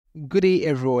Good day,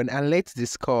 everyone, and let's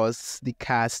discuss the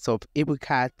cast of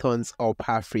Ebuka Turns Up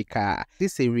Africa.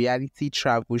 This is a reality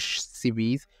travel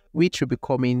series which will be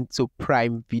coming to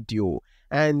Prime Video.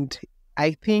 And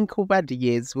I think over the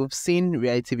years, we've seen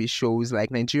reality TV shows like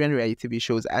Nigerian reality TV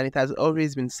shows, and it has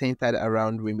always been centered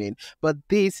around women. But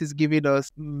this is giving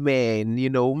us men,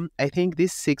 I think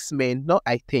these 6 men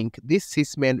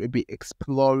will be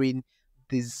exploring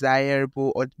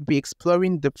desirable or be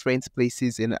exploring different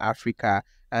places in Africa,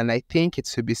 and I think it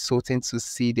should be certain to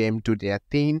see them do their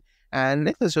thing. And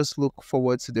let us just look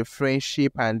forward to the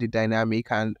friendship and the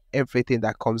dynamic and everything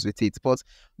that comes with it. But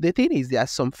the thing is, there are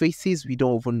some faces we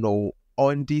don't even know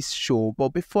on this show. But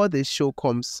before the show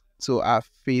comes to our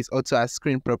face or to our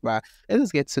screen proper, let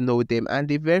us get to know them. And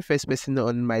the very first person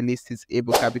on my list is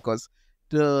Ebuka, because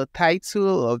the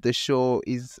title of the show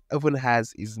is even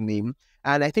has his name.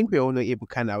 And I think we all know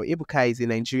Ebuka now. Ebuka is a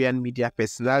Nigerian media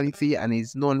personality and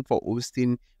is known for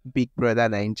hosting Big Brother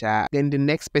Naija. Then the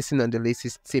next person on the list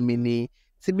is Timini.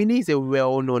 Timini is a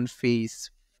well-known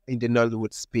face in the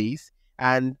Nollywood space.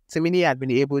 And Timini had been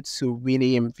able to win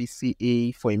a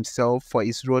MVCA for himself for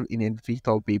his role in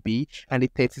Invictor Baby. And the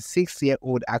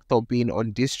 36-year-old actor being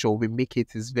on this show will make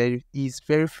it his very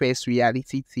first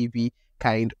reality TV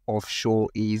kind of show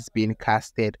he's been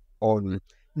casted on.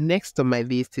 Next on my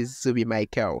list is Zubby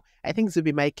Michael. I think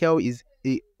Zubby Michael is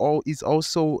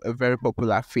also a very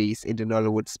popular face in the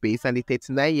Nollywood space, and the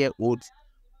 39-year-old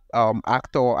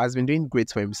actor has been doing great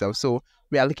for himself. So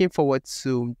we are looking forward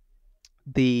to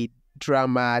the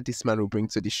drama this man will bring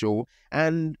to the show.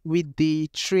 And with the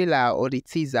trailer or the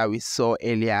teaser we saw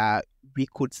earlier, we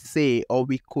could say or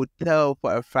we could tell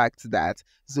for a fact that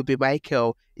Zubby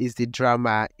Michael is the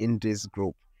drama in this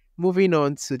group. Moving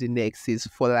on to the next is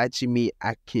Jimmie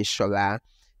Akinsola.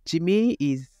 Jimmie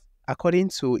is, according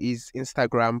to his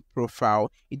Instagram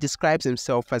profile, he describes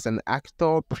himself as an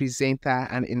actor, presenter,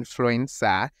 and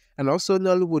influencer. And also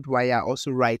Nollywood Wire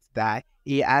also writes that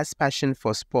he has passion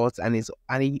for sports and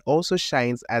he also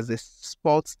shines as a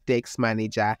sports desk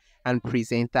manager and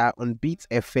presenter on Beat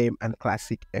FM and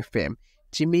Classic FM.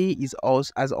 Jimmie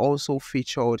has also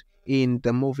featured in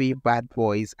the movie Bad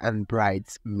Boys and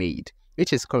Bridesmaid,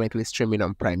 which is currently streaming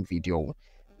on Prime Video.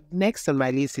 Next on my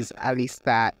list is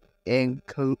Alistair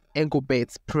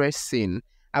Englebert Preston.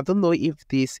 I don't know if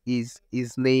this is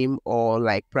his name or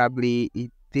like probably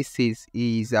this is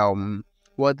his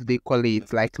what do they call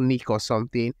it, like nick or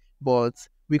something. But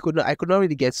I could not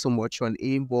really get so much on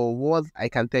him. But what I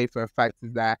can tell you for a fact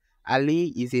is that Ali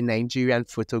is a Nigerian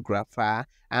photographer,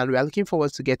 and we are looking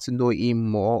forward to get to know him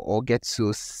more or get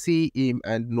to see him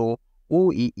and know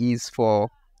who he is for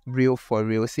real,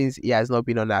 since he has not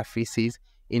been on our faces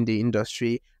in the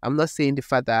industry. I'm not saying the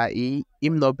fact that him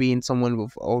not being someone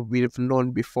we've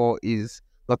known before is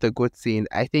not a good thing.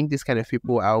 I think this kind of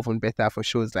people are often better for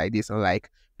shows like this, unlike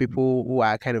people who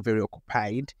are kind of very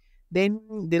occupied. Then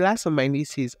the last on my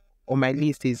list is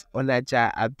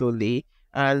Onoja Adole.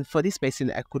 And for this person,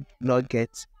 I could not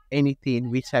get anything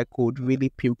which I could really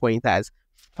pinpoint as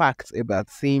facts about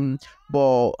him.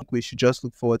 But we should just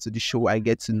look forward to the show and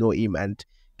get to know him and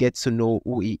get to know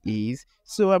who he is.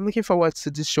 So I'm looking forward to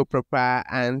this show proper,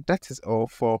 and that is all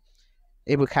for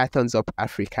Ebuka Turns Up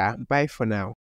Africa. Bye for now.